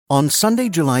On Sunday,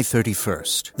 July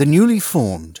 31st, the newly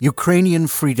formed Ukrainian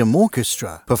Freedom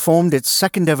Orchestra performed its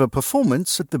second-ever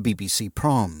performance at the BBC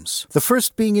Proms, the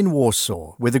first being in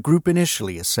Warsaw, where the group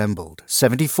initially assembled.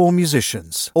 74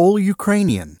 musicians, all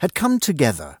Ukrainian, had come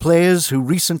together, players who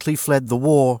recently fled the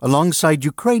war, alongside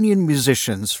Ukrainian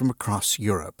musicians from across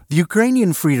Europe. The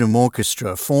Ukrainian Freedom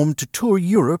Orchestra formed to tour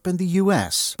Europe and the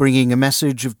US, bringing a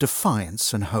message of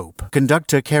defiance and hope.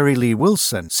 Conductor Kerry Lee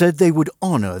Wilson said they would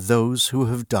honor those who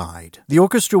have died. The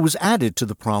orchestra was added to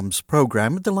the Proms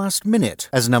program at the last minute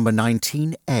as number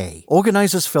 19A.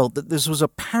 Organizers felt that this was a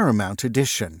paramount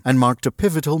addition and marked a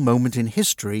pivotal moment in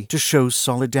history to show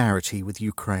solidarity with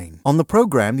Ukraine. On the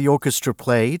program, the orchestra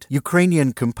played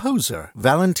Ukrainian composer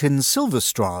Valentin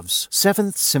Silvestrov's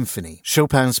Seventh Symphony,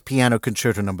 Chopin's Piano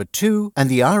Concerto No. 2, and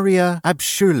the aria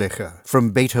Abschürliche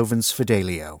from Beethoven's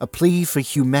Fidelio, a plea for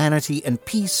humanity and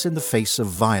peace in the face of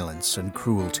violence and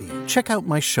cruelty. Check out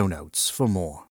my show notes for more.